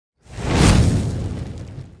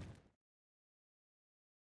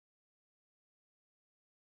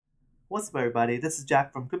What's up, everybody? This is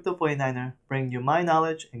Jack from Crypto 49er, bringing you my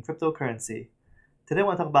knowledge in cryptocurrency. Today I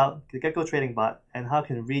want to talk about the Gekko trading bot and how it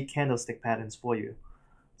can read candlestick patterns for you.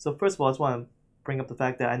 So first of all, I just want to bring up the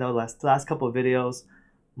fact that I know the last couple of videos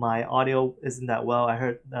my audio isn't that well. I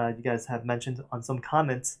heard you guys have mentioned on some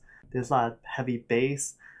comments there's a lot of heavy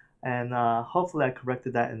bass, and hopefully I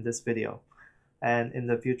corrected that in this video and in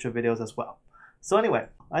the future videos as well. So anyway,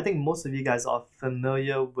 I think most of you guys are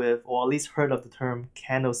familiar with, or at least heard of the term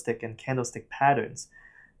candlestick and candlestick patterns.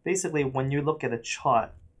 Basically, when you look at a chart,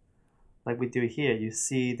 like we do here, you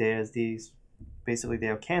see there's these, basically they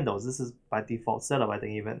are candles. This is by default setup, I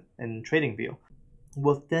think, even in TradingView.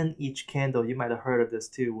 Within each candle, you might have heard of this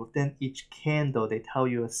too, within each candle, they tell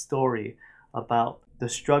you a story about the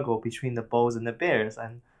struggle between the bulls and the bears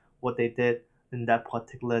and what they did in that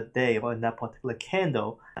particular day or in that particular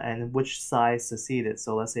candle and which side succeeded.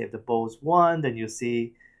 So let's say if the bulls won, then you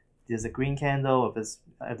see there's a green candle.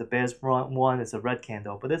 If the bears won, it's a red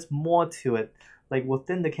candle. But there's more to it. Like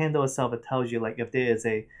within the candle itself, it tells you like if there is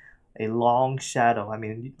a long shadow. I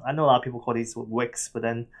mean, I know a lot of people call these wicks, but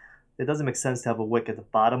then it doesn't make sense to have a wick at the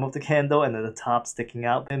bottom of the candle and then the top sticking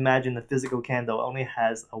out. Imagine the physical candle only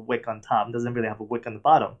has a wick on top. It doesn't really have a wick on the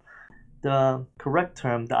bottom. The correct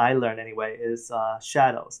term that I learned anyway is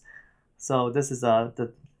shadows. So this is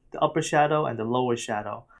the upper shadow and the lower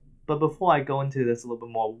shadow. But before I go into this a little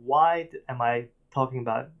bit more, why am I talking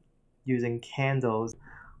about using candles?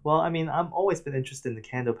 Well, I mean, I've always been interested in the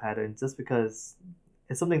candle patterns just because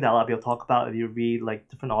it's something that a lot of people talk about if you read like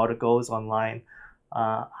different articles online,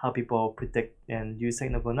 how people predict and use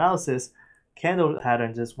technical analysis. Candle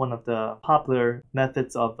patterns is one of the popular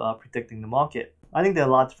methods of predicting the market. I think there are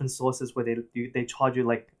a lot of different sources where they charge you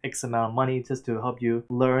like X amount of money just to help you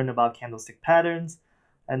learn about candlestick patterns.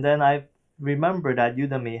 And then I remember that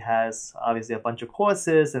Udemy has obviously a bunch of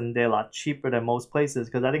courses and they're a lot cheaper than most places,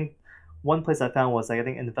 because I think one place I found was like, I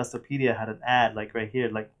think Investopedia had an ad like right here,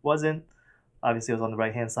 like obviously it was on the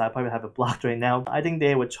right hand side. I probably have it blocked right now. I think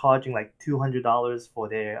they were charging like $200 for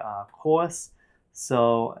their course.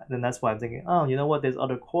 So then that's why I'm thinking, oh, you know what, there's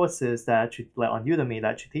other courses that actually, like on Udemy,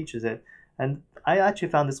 that actually teaches it. And I actually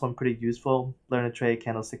found this one pretty useful, Learn to Trade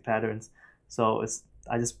Candlestick Patterns. So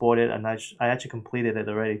I just bought it and I actually completed it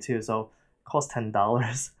already too. So it cost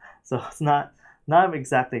 $10. So it's not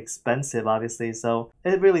exactly expensive, obviously. So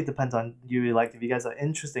it really depends on you. Like if you guys are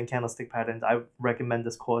interested in candlestick patterns, I recommend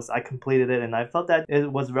this course. I completed it and I felt that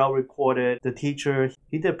it was well recorded. The teacher,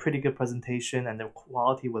 he did a pretty good presentation and the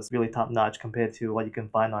quality was really top notch compared to what you can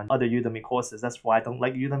find on other Udemy courses. That's why I don't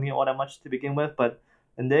like Udemy all that much to begin with, but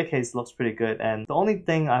in their case, it looks pretty good. And the only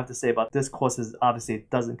thing I have to say about this course is obviously it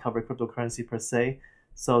doesn't cover cryptocurrency per se.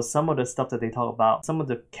 So some of the stuff that they talk about, some of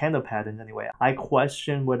the candle patterns anyway, I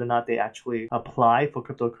question whether or not they actually apply for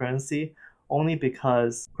cryptocurrency, only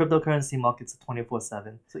because cryptocurrency markets are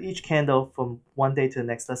 24/7. So each candle from one day to the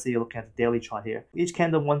next, let's say you're looking at the daily chart here. Each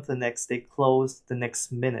candle one to the next, they close the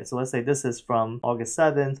next minute. So let's say this is from August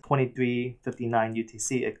 7th, 23:59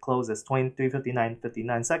 UTC. It closes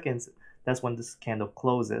 23:59 seconds. That's when this candle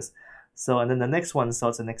closes. So, and then the next one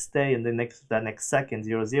starts the next day, and that next second,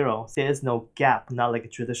 00. There is no gap, not like a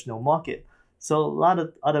traditional market. So a lot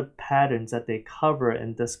of other patterns that they cover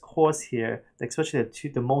in this course here, especially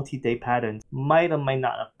the multi-day patterns, might or might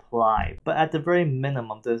not apply. But at the very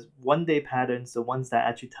minimum, the one-day patterns, the ones that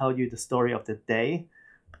actually tell you the story of the day,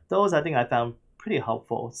 those I think I found pretty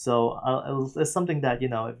helpful. So it's something that, you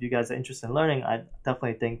know, if you guys are interested in learning, I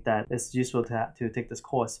definitely think that it's useful to take this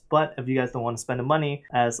course. But if you guys don't want to spend the money,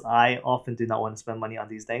 as I often do not want to spend money on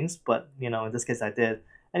these things, but you know, in this case I did.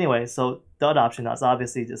 Anyway, so the other option is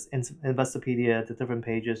obviously just Investopedia, the different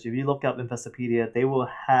pages. If you look up Investopedia, they will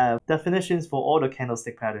have definitions for all the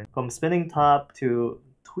candlestick patterns, from spinning top to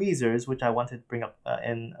tweezers, which I want to bring up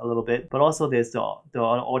in a little bit. But also there's all the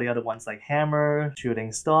other ones like hammer,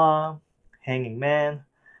 shooting star, hanging man.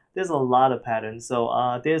 There's a lot of patterns.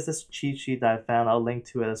 So there's this cheat sheet that I found. I'll link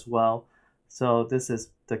to it as well. So this is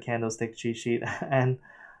the candlestick cheat sheet and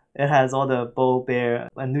it has all the bull, bear,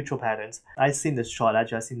 and neutral patterns. I've seen this chart,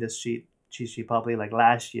 actually I've seen this cheat sheet probably like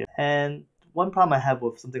last year. And one problem I have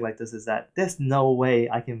with something like this is that there's no way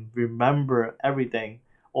I can remember everything,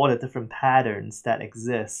 all the different patterns that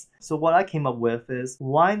exist. So what I came up with is,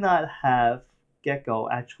 why not have Gekko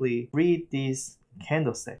actually read these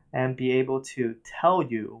candlestick and be able to tell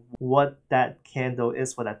you what that candle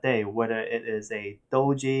is for that day, whether it is a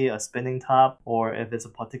doji, a spinning top, or if it's a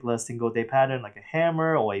particular single day pattern like a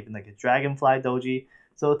hammer or even like a dragonfly doji.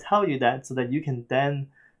 So it'll tell you that so that you can then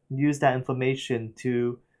use that information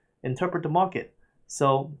to interpret the market.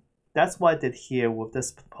 So that's what I did here with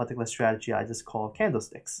this particular strategy I just call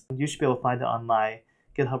candlesticks. You should be able to find it on my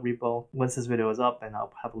GitHub repo once this video is up, and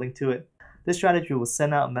I'll have a link to it. This strategy will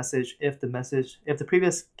send out a message if the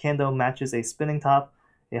previous candle matches a spinning top,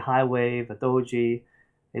 a high wave, a doji,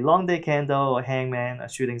 a long day candle, a hangman, a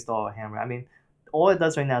shooting star, or a hammer. I mean, all it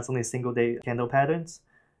does right now is only single day candle patterns.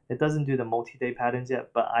 It doesn't do the multi-day patterns yet,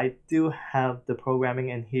 but I do have the programming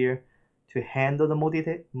in here to handle the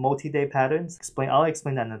multi-day patterns. I'll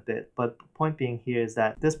explain that in a bit, but the point being here is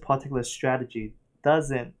that this particular strategy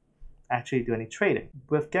doesn't actually do any trading.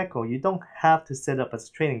 With Gekko, you don't have to set up as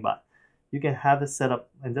a trading bot. You can have it set up,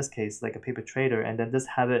 in this case, like a paper trader, and then just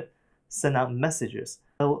have it send out messages.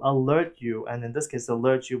 It'll alert you, and in this case, it'll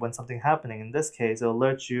alert you when something's happening. In this case, it'll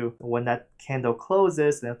alert you when that candle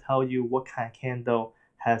closes, and it'll tell you what kind of candle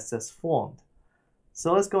has just formed.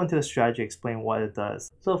 So let's go into the strategy, explain what it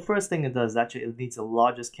does. So the first thing it does, actually, it needs the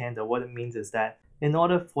largest candle. What it means is that in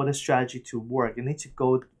order for the strategy to work, it needs to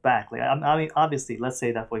go back. Like, I mean, obviously, let's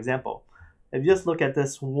say that, for example, if you just look at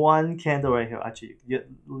this one candle right here, actually,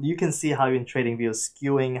 you can see how in trading views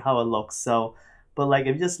skewing how it looks. So, but like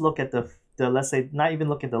if you just look at the let's say, not even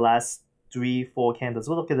look at the last 3-4 candles,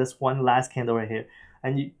 we'll look at this one last candle right here,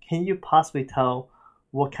 and can you possibly tell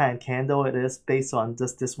what kind of candle it is based on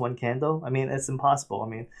just this one candle? I mean, it's impossible. I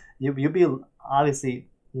mean, you'll be obviously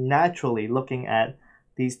naturally looking at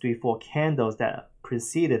these 3-4 candles that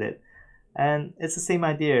preceded it, and it's the same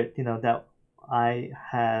idea, that I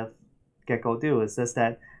have Gekko do. Is just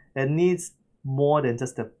that it needs more than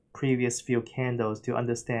just the previous few candles to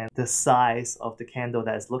understand the size of the candle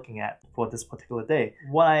that it's looking at for this particular day.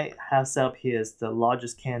 What I have set up here is the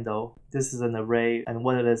largest candle. This is an array, and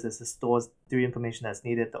what it is it stores 3 information that's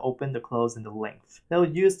needed: the open, the close, and the length. They'll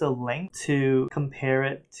use the length to compare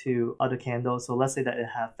it to other candles. So let's say that it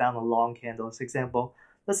have found a long candle. For example,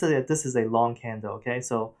 let's say that this is a long candle, okay?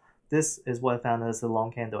 So this is what I found as a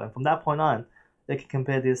long candle, and from that point on, they can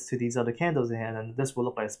compare this to these other candles in here, and this will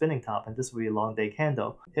look like a spinning top, and this will be a long day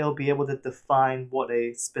candle. It'll be able to define what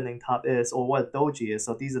a spinning top is, or what a doji is.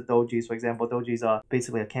 So these are dojis, for example. Dojis are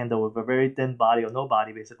basically a candle with a very thin body or no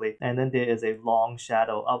body, basically. And then there is a long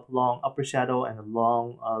shadow, long upper shadow, and a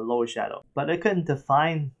long lower shadow. But it couldn't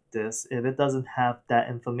define this if it doesn't have that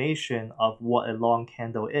information of what a long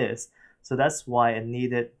candle is. So that's why it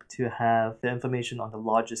needed to have the information on the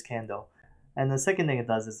largest candle. And the second thing it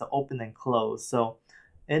does is the open and close. So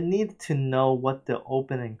it needs to know what the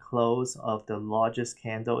open and close of the largest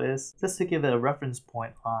candle is, just to give it a reference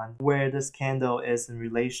point on where this candle is in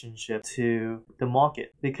relationship to the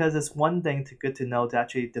market. Because it's one thing good to know to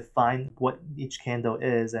actually define what each candle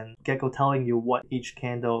is, and Gekko telling you what each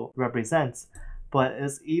candle represents, but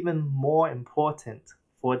it's even more important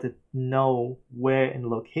for it to know where in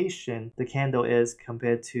location the candle is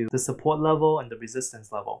compared to the support level and the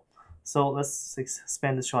resistance level. So let's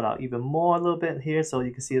expand this chart out even more a little bit here, so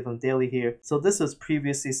you can see it from daily here. So this was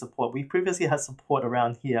previously support. We previously had support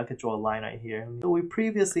around here. I could draw a line right here. So we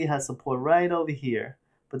previously had support right over here,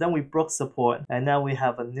 but then we broke support, and now we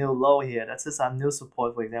have a new low here. That's just our new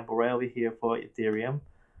support, for example, right over here for Ethereum.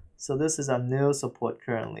 So this is our new support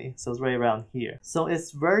currently. So it's right around here. So it's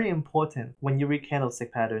very important when you read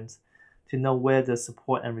candlestick patterns to know where the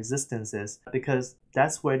support and resistance is, because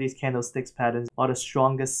that's where these candlesticks patterns are the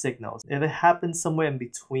strongest signals. If it happens somewhere in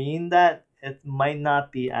between that, it might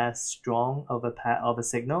not be as strong of a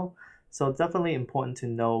signal. So it's definitely important to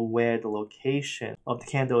know where the location of the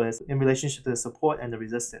candle is in relationship to the support and the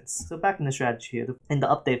resistance. So back in the strategy here, in the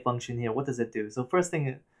update function here, what does it do? So first thing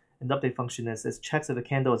in the update function is it checks if the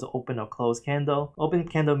candle is an open or closed candle. Open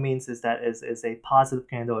candle means is that is a positive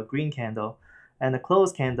candle, a green candle, and a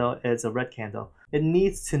closed candle is a red candle. It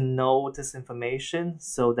needs to know this information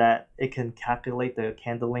so that it can calculate the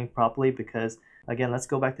candle length properly, because again, let's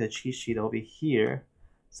go back to the cheat sheet over here.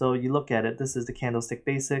 So you look at it, this is the candlestick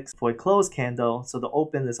basics. For a closed candle, so the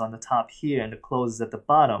open is on the top here and the close is at the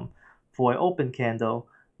bottom. For an open candle,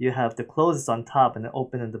 you have the close is on top and the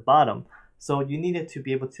open at the bottom. So you needed to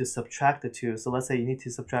be able to subtract the two. So let's say you need to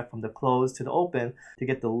subtract from the close to the open to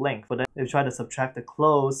get the length. But then if you try to subtract the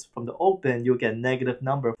close from the open, you'll get a negative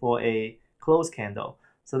number for a closed candle.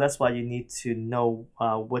 So that's why you need to know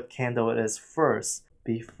what candle it is first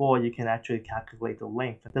before you can actually calculate the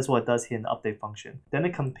length. That's what it does here in the update function. Then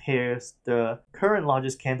it compares the current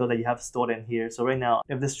largest candle that you have stored in here. So right now,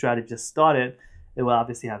 if this strategy just started, it will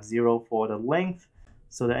obviously have 0 for the length.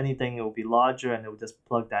 So that anything, it will be larger, and it will just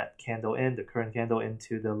plug that candle in, the current candle,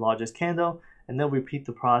 into the largest candle, and then repeat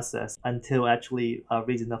the process until actually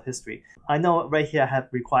reads enough history. I know right here I have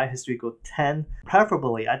required history equal 10.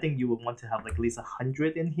 Preferably, I think you would want to have like at least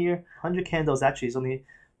 100 in here. 100 candles actually is only,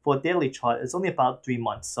 for a daily chart, it's only about 3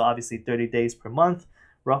 months. So obviously 30 days per month.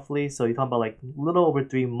 roughly. So you're talking about like a little over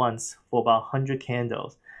 3 months for about 100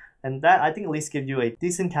 candles. And that I think at least gives you a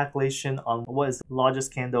decent calculation on what is the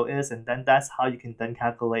largest candle is, and then that's how you can then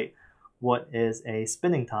calculate what is a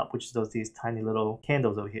spinning top, which is these tiny little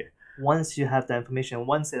candles over here. Once you have that information,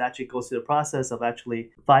 once it actually goes through the process of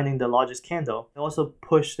actually finding the largest candle, it also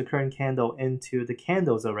push the current candle into the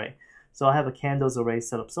candles array. So I have a candles array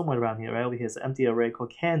set up somewhere around here, right over here is an empty array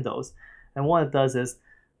called candles. And what it does is,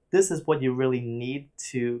 this is what you really need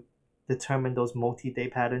to determine those multi-day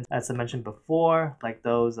patterns, as I mentioned before, like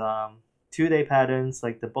those 2-day patterns,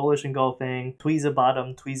 like the bullish engulfing, tweezer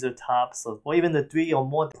bottom, tweezer tops, or even the 3 or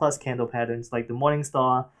more plus candle patterns, like the morning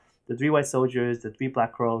star, the 3 white soldiers, the 3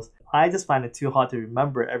 black crows. I just find it too hard to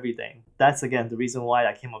remember everything. That's again the reason why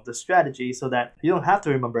I came up with this strategy, so that you don't have to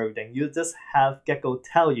remember everything. You just have Gekko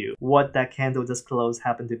tell you what that candle just closed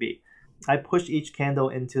happened to be. I push each candle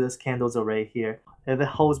into this candles array here. If it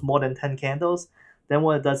holds more than 10 candles, then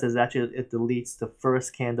what it does is actually it deletes the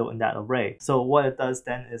first candle in that array. So what it does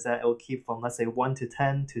then is that it will keep from, let's say, 1 to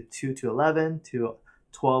 10 to 2 to 11 to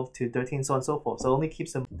 12 to 13, so on and so forth. So it only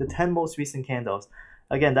keeps the 10 most recent candles.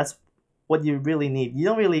 Again, that's what you really need. You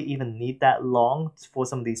don't really even need that long for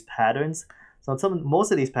some of these patterns. So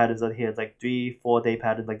most of these patterns are here, like 3-4 day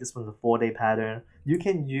patterns, like this one's a 4-day pattern. You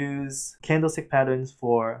can use candlestick patterns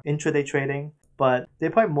for intraday trading, but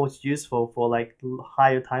they're probably most useful for like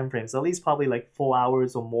higher time frames, at least probably like 4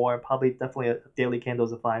 hours or more. Probably definitely daily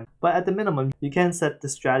candles are fine. But at the minimum, you can set the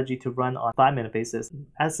strategy to run on a 5-minute basis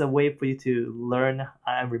as a way for you to learn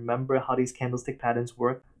and remember how these candlestick patterns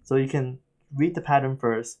work. So you can read the pattern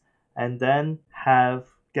first and then have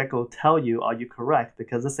Gekko tell you, are you correct?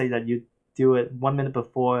 Because let's say that you do it 1 minute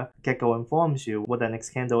before Gekko informs you what the next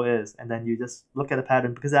candle is, and then you just look at the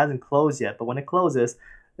pattern because it hasn't closed yet. But when it closes,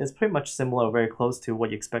 it's pretty much similar or very close to what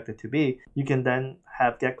you expect it to be. You can then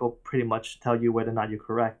have Gekko pretty much tell you whether or not you're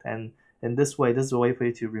correct. And in this way, this is a way for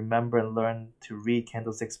you to remember and learn to read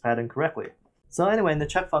candlesticks pattern correctly. So anyway, in the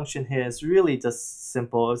check function here is really just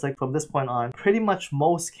simple. It's like from this point on, pretty much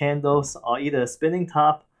most candles are either a spinning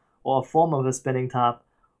top or a form of a spinning top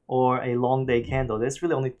or a long day candle. There's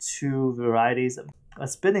really only 2 varieties. A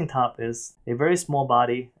spinning top is a very small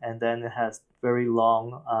body, and then it has very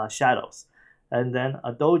long shadows. And then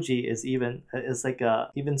a doji is like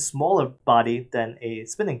a even smaller body than a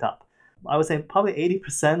spinning top. I would say probably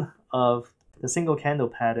 80% of the single candle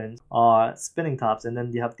patterns are spinning tops, and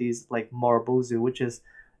then you have these like Morobuzu, which is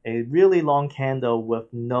a really long candle with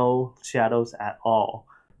no shadows at all.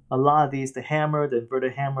 A lot of these, the hammer, the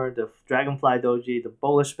inverted hammer, the dragonfly doji, the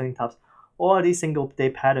bullish spinning tops, all of these single day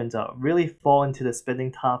patterns really fall into the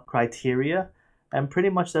spinning top criteria. And pretty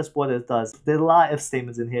much that's what it does. There's a lot of if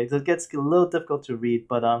statements in here. It gets a little difficult to read,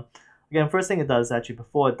 but again, first thing it does actually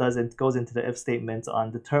before it does, it goes into the if statements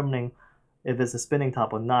on determining if it's a spinning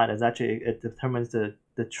top or not. It determines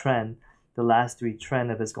the trend, the last 3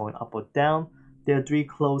 trend, if it's going up or down. There are 3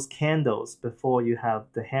 closed candles before you have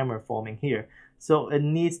the hammer forming here. So it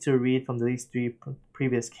needs to read from these 3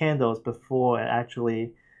 previous candles before it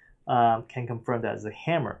actually can confirm that it's a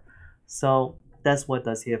hammer. So that's what it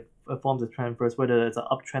does here. It forms a trend first, whether it's an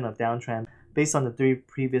uptrend or downtrend, based on the 3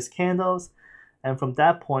 previous candles. And from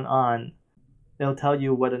that point on, it'll tell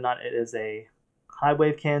you whether or not it is a high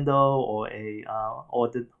wave candle or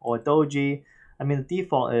a doji. I mean, the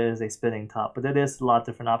default is a spinning top, but there is a lot of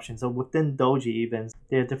different options. So within doji even,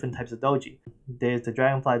 there are different types of doji. There's the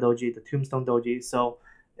dragonfly doji, the tombstone doji. So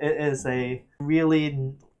it is a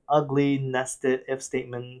really ugly nested if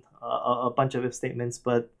statement, a bunch of if statements,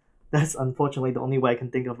 but that's unfortunately the only way I can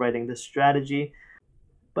think of writing this strategy.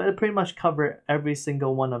 But it pretty much covers every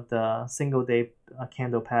single one of the single day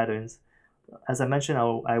candle patterns. As I mentioned,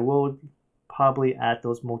 I will probably add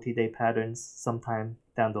those multi-day patterns sometime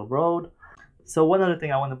down the road. So one other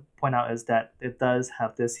thing I want to point out is that it does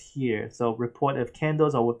have this here. So report if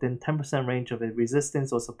candles are within 10% range of a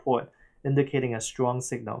resistance or support, indicating a strong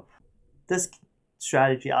signal. This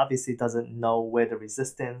strategy obviously doesn't know where the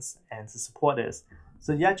resistance and the support is.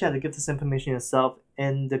 So you actually have to give this information yourself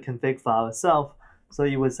in the config file itself. So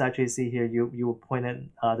you would actually see here, you will point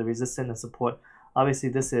in the resistance and support. Obviously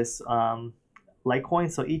this is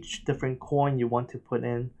Litecoin, so each different coin you want to put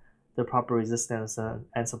in the proper resistance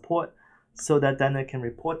and support, so that then it can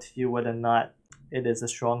report to you whether or not it is a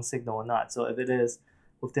strong signal or not. So if it is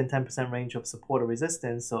within 10% range of support or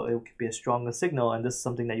resistance, so it could be a stronger signal, and this is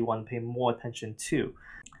something that you want to pay more attention to.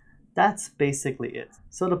 That's basically it.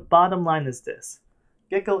 So the bottom line is this.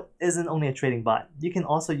 Gekko isn't only a trading bot. You can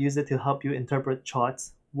also use it to help you interpret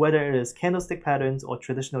charts, whether it is candlestick patterns or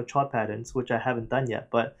traditional chart patterns, which I haven't done yet,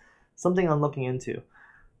 but something I'm looking into.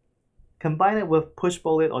 Combine it with push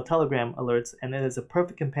bullet or Telegram alerts, and it is a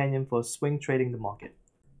perfect companion for swing trading the market.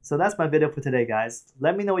 So that's my video for today, guys.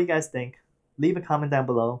 Let me know what you guys think. Leave a comment down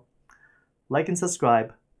below. Like and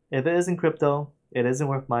subscribe. If it isn't crypto, it isn't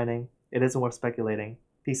worth mining. It isn't worth speculating.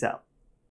 Peace out.